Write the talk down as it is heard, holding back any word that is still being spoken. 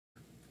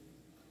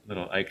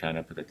little icon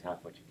up at the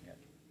top, which you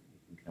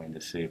can kind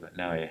of see, but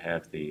now I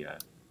have the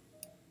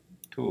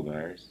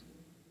toolbars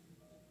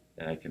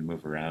that I can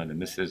move around,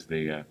 and this is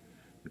the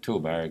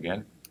toolbar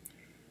again.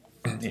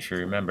 If you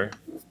remember,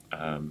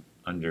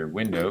 under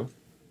Window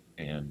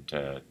and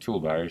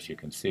Toolbars, you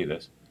can see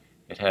this.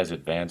 It has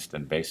Advanced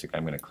and Basic.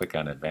 I'm going to click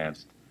on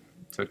Advanced.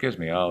 So it gives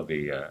me all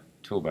the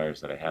toolbars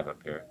that I have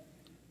up here,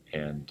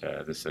 and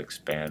this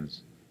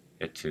expands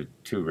it to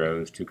 2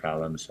 rows, 2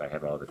 columns. I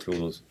have all the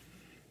tools.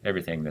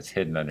 Everything that's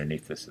hidden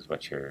underneath this is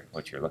what you're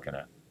looking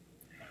at.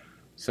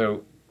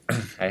 So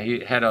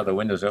I had all the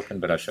windows open,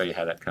 but I'll show you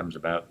how that comes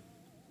about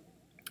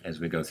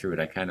as we go through it.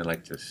 I kind of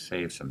like to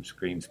save some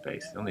screen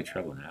space. The only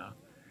trouble now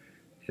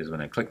is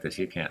when I click this,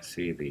 you can't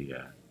see the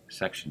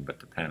section, but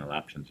the panel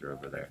options are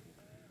over there.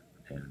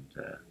 And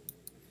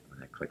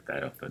when I click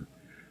that open,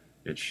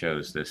 it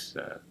shows this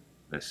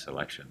this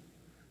selection.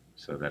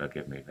 So that'll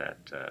give me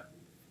that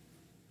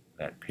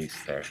that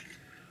piece there.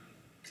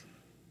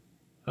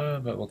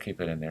 But we'll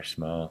keep it in there,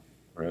 small,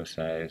 row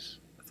size.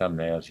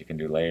 Thumbnails, you can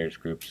do layers,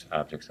 groups,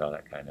 objects, all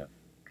that kind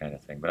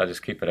of thing. But I'll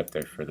just keep it up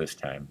there for this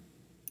time,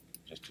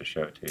 just to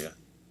show it to you.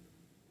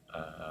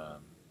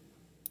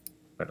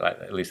 But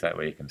at least that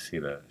way you can see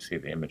the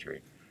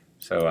imagery.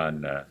 So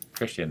on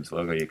Christian's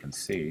logo, you can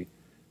see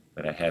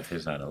that I have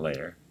his on a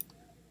layer.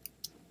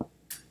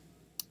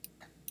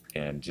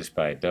 And just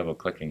by double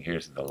clicking,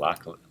 here's the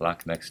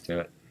lock next to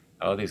it.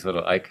 All these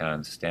little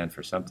icons stand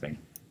for something.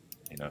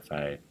 You know, if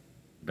I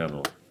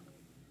double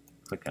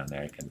click on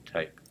there, I can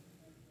type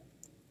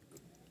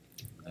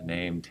the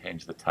name,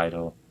 change the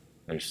title.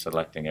 There's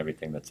selecting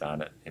everything that's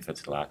on it. If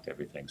it's locked,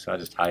 everything. So I'll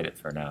just hide it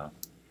for now.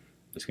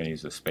 I'm just going to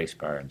use the space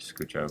bar and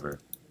scooch over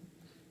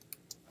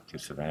to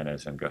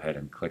Savannah's and go ahead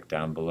and click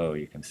down below.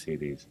 You can see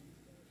these.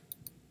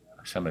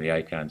 Some of the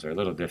icons are a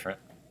little different.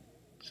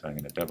 So I'm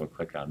going to double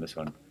click on this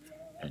one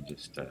and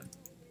just type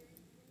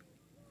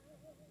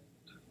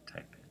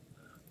in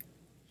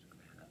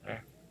Savannah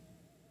there.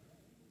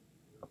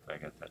 Hopefully I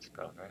got that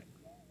spelled right.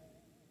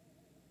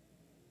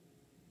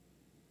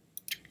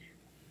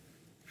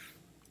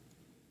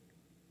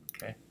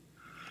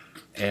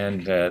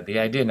 And the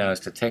idea now is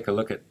to take a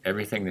look at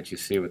everything that you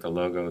see with the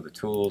logo, the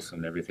tools,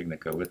 and everything that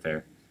go with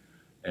there,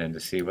 and to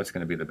see what's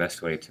going to be the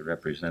best way to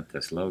represent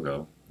this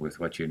logo with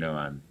what you know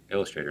on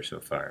Illustrator so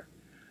far.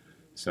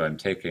 So I'm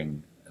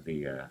taking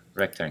the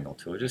rectangle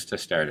tool just to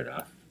start it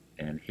off,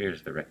 and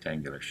here's the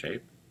rectangular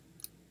shape.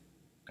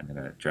 I'm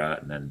going to draw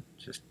it and then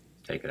just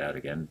take it out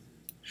again,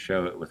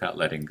 show it without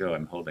letting go.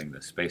 I'm holding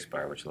the space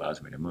bar, which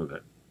allows me to move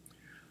it,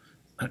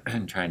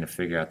 and trying to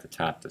figure out the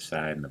top, the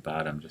side, and the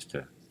bottom just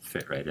to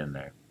fit right in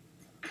there.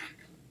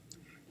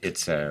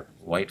 It's a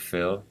white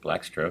fill,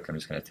 black stroke. I'm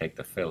just going to take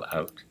the fill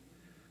out.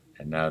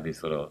 And now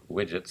these little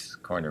widgets,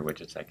 corner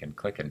widgets, I can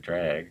click and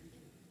drag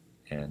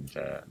and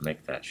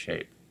make that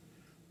shape.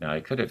 Now I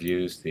could have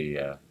used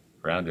the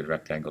rounded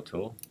rectangle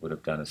tool, would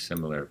have done a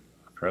similar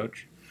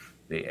approach.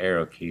 The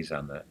arrow keys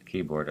on the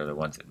keyboard are the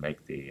ones that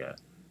make the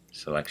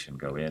selection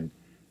go in.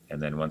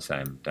 And then once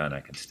I'm done,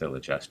 I can still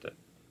adjust it.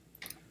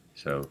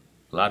 So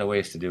a lot of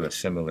ways to do a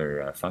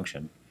similar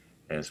function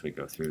as we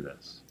go through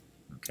this.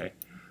 Okay,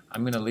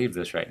 I'm going to leave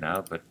this right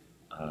now, but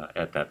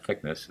at that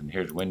thickness, and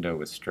here's window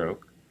with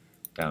stroke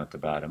down at the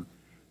bottom.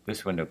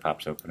 This window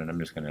pops open, and I'm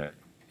just going to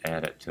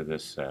add it to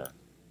this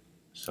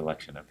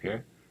selection up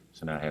here.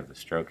 So now I have the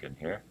stroke in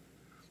here.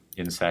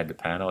 Inside the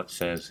panel, it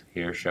says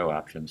here, show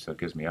options, so it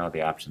gives me all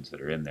the options that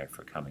are in there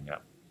for coming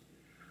up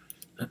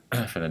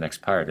for the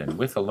next part. And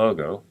with the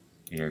logo,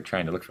 you're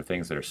trying to look for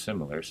things that are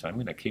similar, so I'm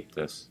going to keep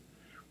this.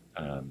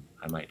 I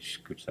might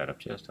scooch that up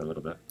just a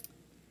little bit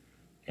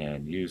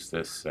and use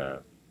this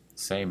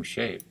same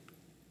shape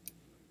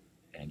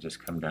and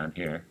just come down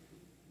here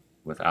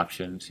with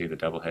option, see the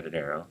double-headed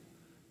arrow,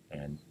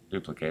 and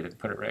duplicate it,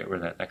 put it right where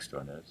that next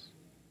one is,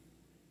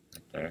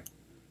 right there.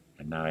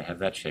 And now I have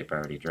that shape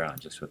already drawn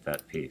just with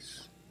that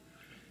piece.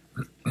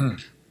 I'm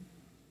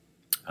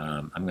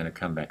going to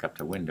come back up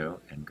to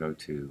Window and go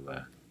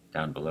to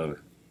down below.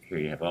 Here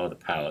you have all the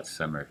palettes.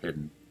 Some are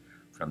hidden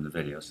from the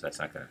video, so that's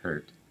not going to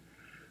hurt.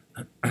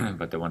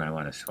 But the one I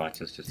want to swatch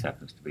just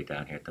happens to be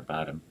down here at the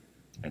bottom.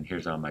 And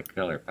here's all my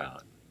color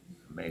palette.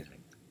 Amazing.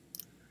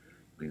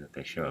 That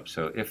they show up.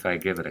 So if I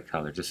give it a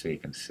color, just so you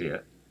can see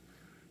it,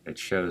 it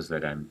shows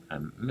that I'm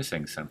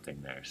missing something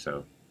there.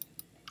 So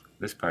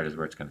this part is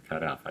where it's going to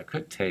cut off. I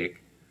could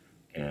take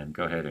and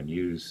go ahead and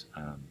use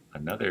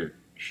another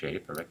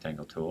shape, a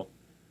rectangle tool.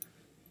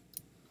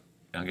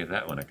 I'll give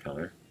that one a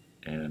color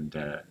and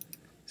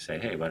say,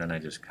 hey, why don't I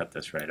just cut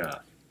this right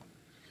off?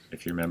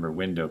 If you remember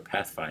Window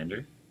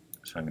Pathfinder,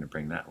 so I'm going to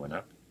bring that one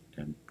up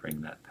and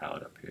bring that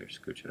palette up here,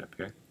 scooch it up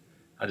here.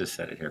 I'll just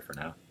set it here for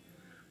now.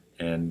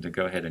 And to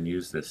go ahead and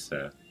use this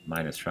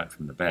minus front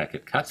from the back.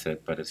 It cuts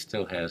it, but it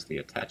still has the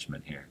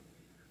attachment here.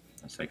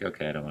 It's like,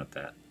 okay, I don't want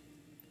that.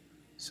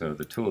 So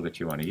the tool that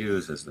you want to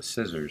use is the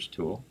scissors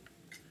tool.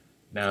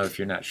 Now, if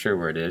you're not sure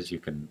where it is, you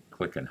can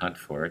click and hunt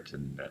for it,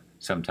 and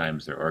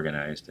sometimes they're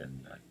organized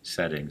in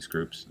settings,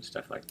 groups, and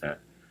stuff like that.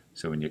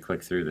 So when you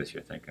click through this,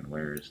 you're thinking,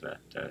 where is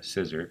that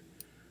scissor?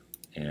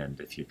 And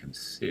if you can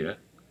see it,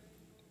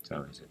 it's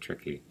always a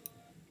tricky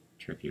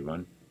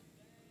one.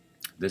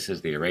 This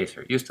is the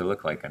eraser. It used to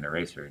look like an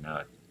eraser. Now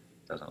it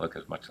doesn't look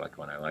as much like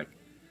one I like.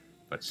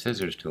 But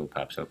scissors tool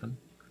pops open.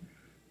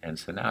 And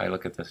so now I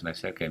look at this and I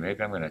say, okay,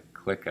 maybe I'm going to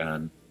click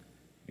on,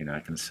 I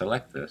can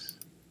select this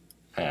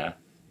path.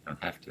 I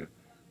don't have to,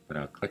 but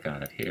I'll click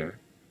on it here.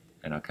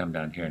 And I'll come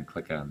down here and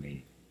click on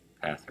the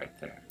path right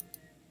there.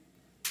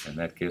 And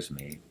that gives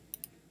me,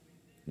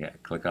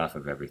 click off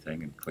of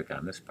everything and click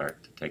on this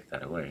part to take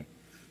that away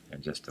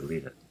and just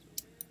delete it.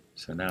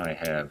 So now I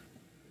have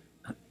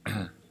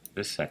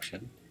this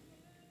section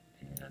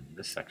and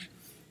this section.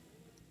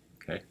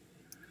 Okay,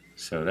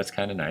 so that's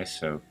kind of nice.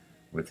 So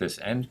with this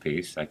end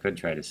piece, I could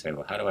try to say,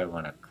 well, how do I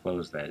want to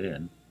close that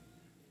in,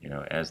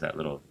 as that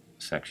little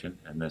section,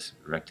 and this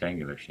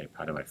rectangular shape,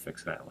 how do I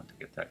fix that one to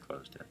get that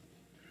closed in?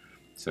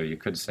 So you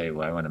could say,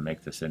 well, I want to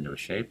make this into a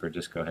shape, or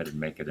just go ahead and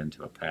make it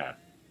into a path.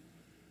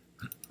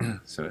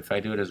 So if I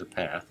do it as a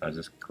path, I'll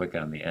just click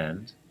on the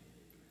end.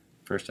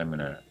 First I'm going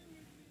to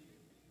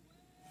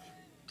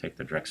take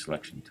the direct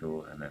selection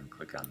tool and then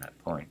click on that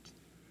point.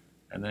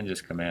 And then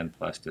just Command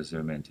plus to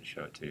zoom in to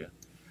show it to you.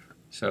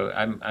 So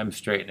I'm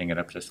straightening it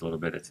up just a little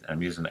bit.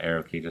 I'm using the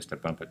arrow key just to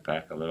bump it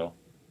back a little.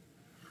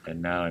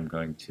 And now I'm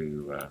going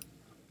to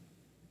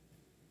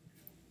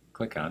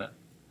click on it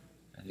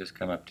and just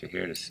come up to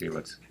here to see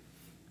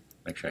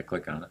make sure I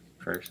click on it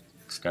first.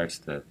 It starts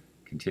the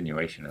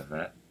continuation of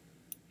that.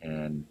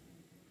 And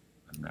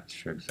I'm not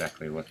sure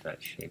exactly what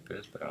that shape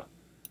is, but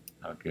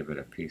I'll give it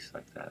a piece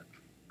like that.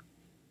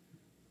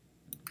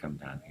 Come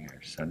down here.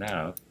 So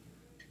now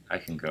I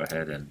can go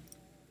ahead and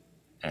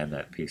add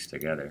that piece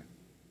together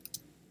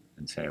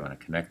and say I want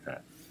to connect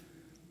that.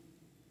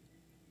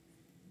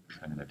 So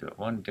I'm going to do it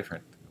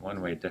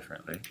one way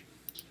differently.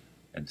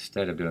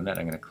 Instead of doing that,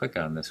 I'm going to click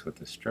on this with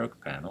the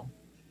stroke panel.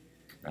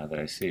 Now that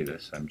I see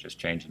this, I'm just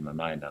changing my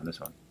mind on this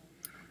one.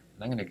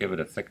 And I'm going to give it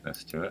a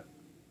thickness to it.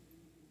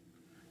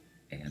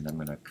 And I'm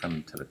going to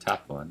come to the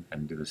top one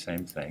and do the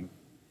same thing.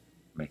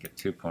 Make it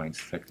 2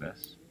 points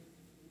thickness.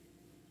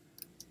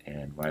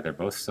 And while they're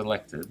both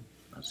selected,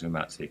 I'll zoom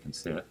out so you can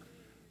see it.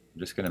 I'm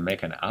just going to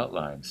make an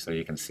outline so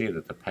you can see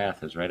that the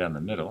path is right on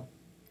the middle.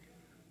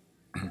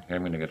 Here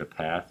I'm going to go to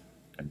path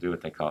and do what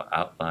they call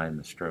outline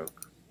the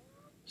stroke.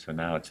 So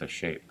now it's a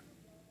shape.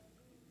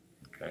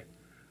 Okay?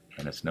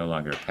 And it's no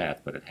longer a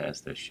path, but it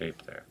has this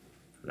shape there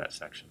for that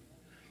section.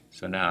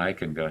 So now I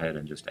can go ahead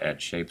and just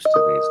add shapes to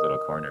these little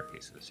corner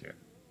pieces here.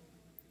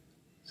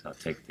 So I'll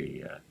take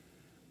the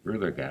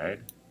ruler guide,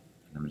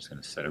 and I'm just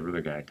going to set a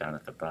ruler guide down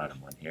at the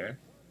bottom one here,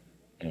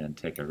 and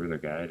take a ruler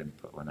guide and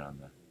put one on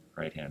the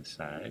right hand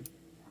side,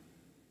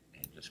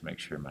 and just make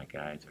sure my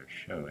guides are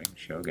showing,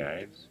 show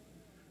guides.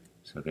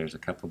 So there's a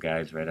couple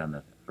guides right on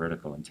the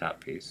vertical and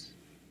top piece.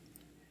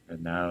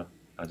 And now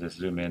I'll just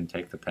zoom in,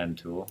 take the pen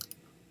tool,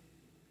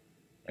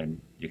 and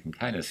you can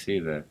kind of see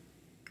the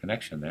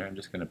connection there. I'm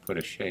just going to put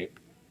a shape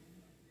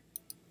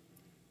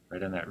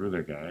right on that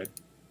ruler guide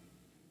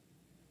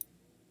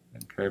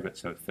and curve it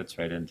so it fits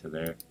right into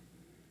there.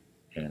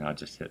 And I'll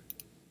just hit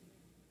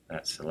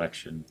that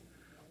selection.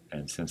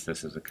 And since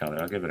this is a color,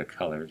 I'll give it a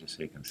color just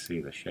so you can see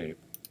the shape.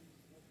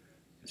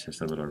 It's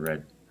just a little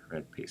red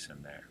piece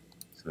in there.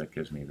 So that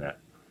gives me that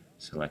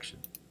selection.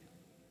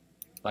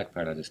 Black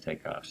part I'll just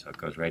take off so it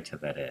goes right to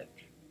that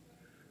edge.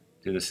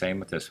 Do the same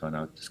with this one.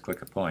 I'll just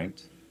click a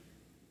point.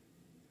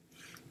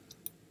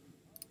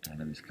 And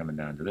I'm just coming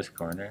down to this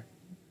corner,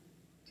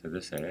 to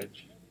this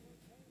edge,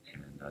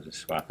 and I'll just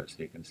swap it so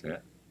you can see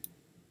it.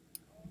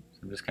 So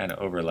I'm just kind of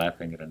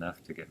overlapping it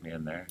enough to get me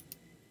in there,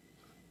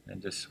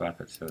 and just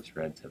swap it so it's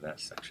red to that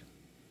section.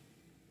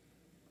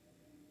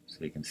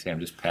 So you can see I'm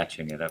just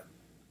patching it up,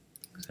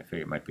 because I figure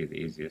it might be the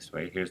easiest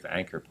way. Here's the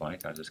anchor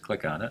point. I'll just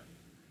click on it,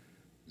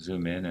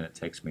 zoom in, and it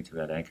takes me to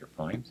that anchor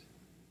point.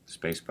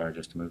 Spacebar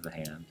just to move the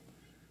hand,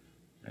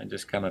 and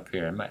just come up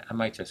here. I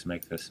might just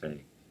make this a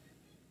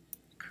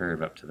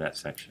curve up to that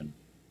section.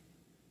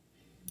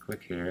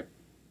 Click here,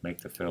 make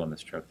the fill and the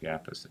stroke the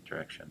opposite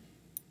direction,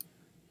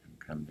 and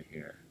come to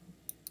here.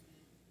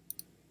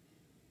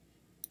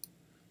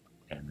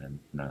 And then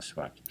now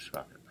swap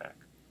it back.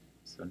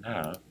 So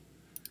now,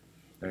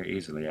 very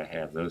easily I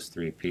have those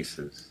three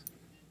pieces,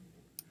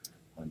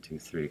 1, 2,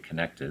 3,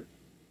 connected.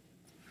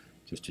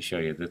 Just to show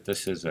you that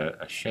this is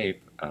a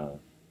shape, I'll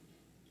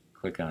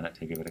click on it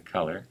to give it a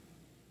color,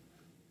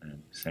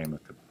 and same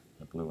with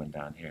the blue one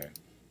down here.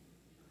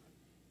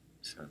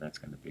 So that's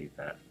going to be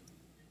that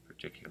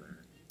particular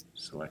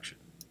selection.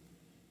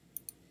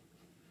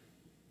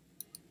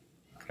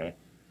 Okay,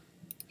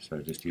 so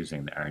just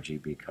using the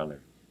RGB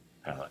color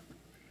palette.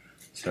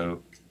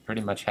 So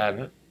pretty much have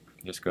it.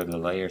 Just go to the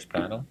Layers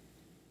panel.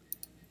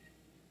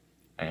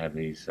 I have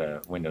these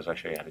windows. I'll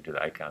show you how to do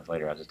the icons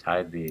later. I'll just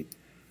hide the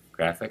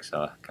graphics.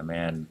 I'll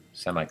Command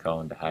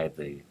semicolon to hide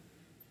the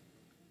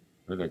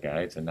ruler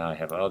guides, and now I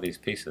have all these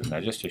pieces. Now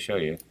just to show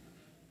you,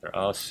 they're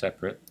all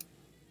separate.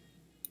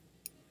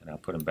 And I'll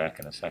put them back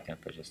in a second,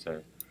 but just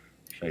to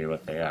show you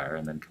what they are,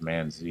 and then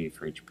Command Z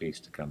for each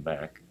piece to come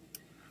back.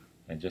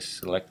 And just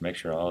select, make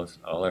sure all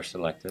are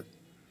selected,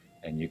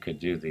 And you could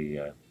do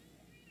the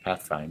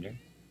Pathfinder.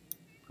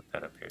 Put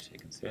that up here so you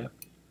can see it.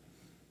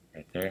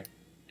 Right there.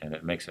 And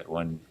it makes it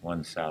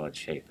one solid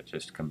shape. It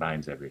just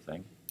combines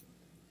everything.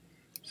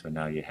 So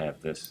now you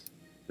have this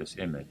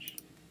image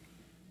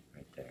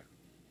right there.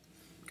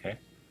 Okay?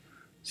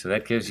 So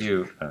that gives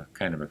you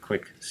kind of a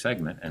quick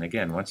segment. And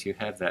again, once you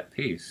have that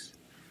piece,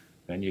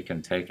 then you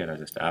can take it. I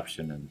just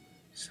option and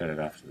set it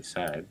off to the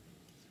side.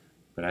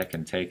 But I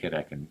can take it,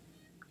 I can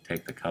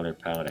take the color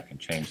palette, I can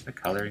change the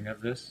coloring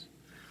of this.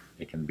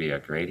 It can be a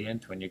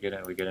gradient when we get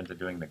into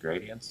doing the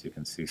gradients. You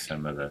can see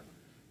some of the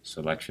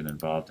selection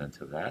involved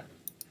into that.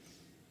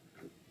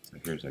 So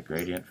here's a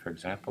gradient, for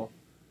example.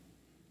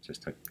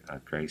 Just a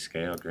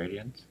grayscale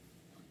gradient.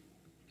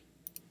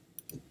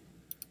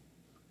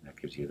 That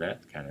gives you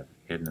that kind of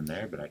hidden in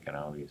there, but I can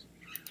always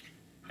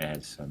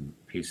add some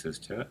pieces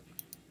to it.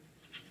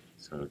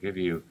 So it'll give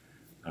you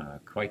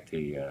quite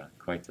the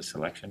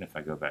selection. If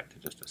I go back to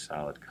just a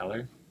solid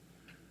color,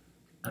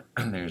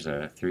 there's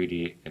a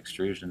 3D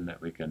extrusion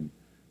that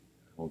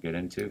we'll get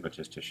into, but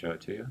just to show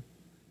it to you.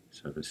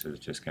 So this is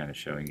just kind of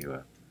showing you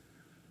a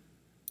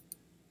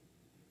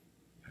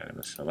kind of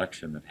a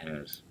selection that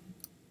has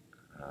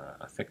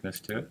a thickness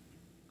to it.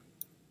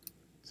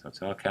 So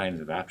it's all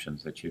kinds of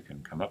options that you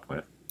can come up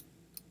with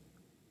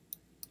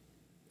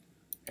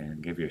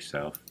and give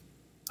yourself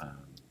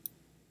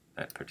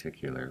that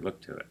particular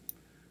look to it,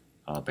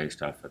 all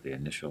based off of the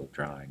initial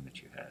drawing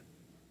that you had.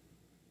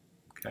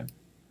 Okay,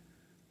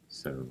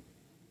 so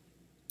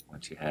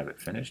once you have it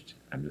finished,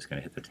 I'm just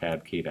going to hit the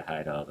Tab key to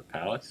hide all the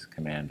palettes,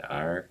 Command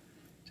R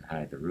to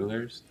hide the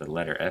rulers. The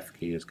letter F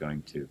key is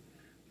going to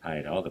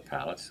hide all the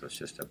palettes, so it's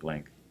just a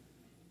blank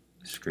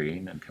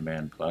screen, and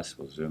Command plus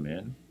will zoom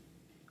in,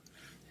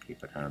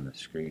 keep it on the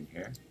screen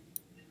here.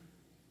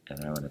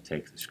 And I want to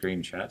take the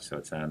screenshot, so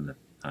it's on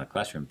the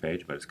classroom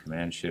page, but it's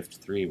Command Shift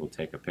 3 will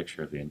take a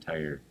picture of the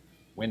entire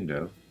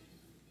window.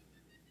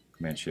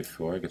 Command Shift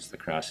 4 gets the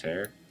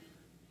crosshair.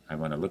 I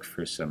want to look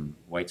for some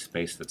white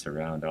space that's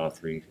around all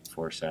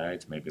 4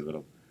 sides, maybe a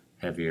little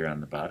heavier on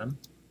the bottom.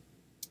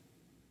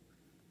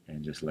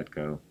 And just let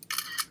go,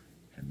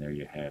 and there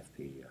you have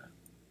the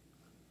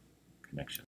connection.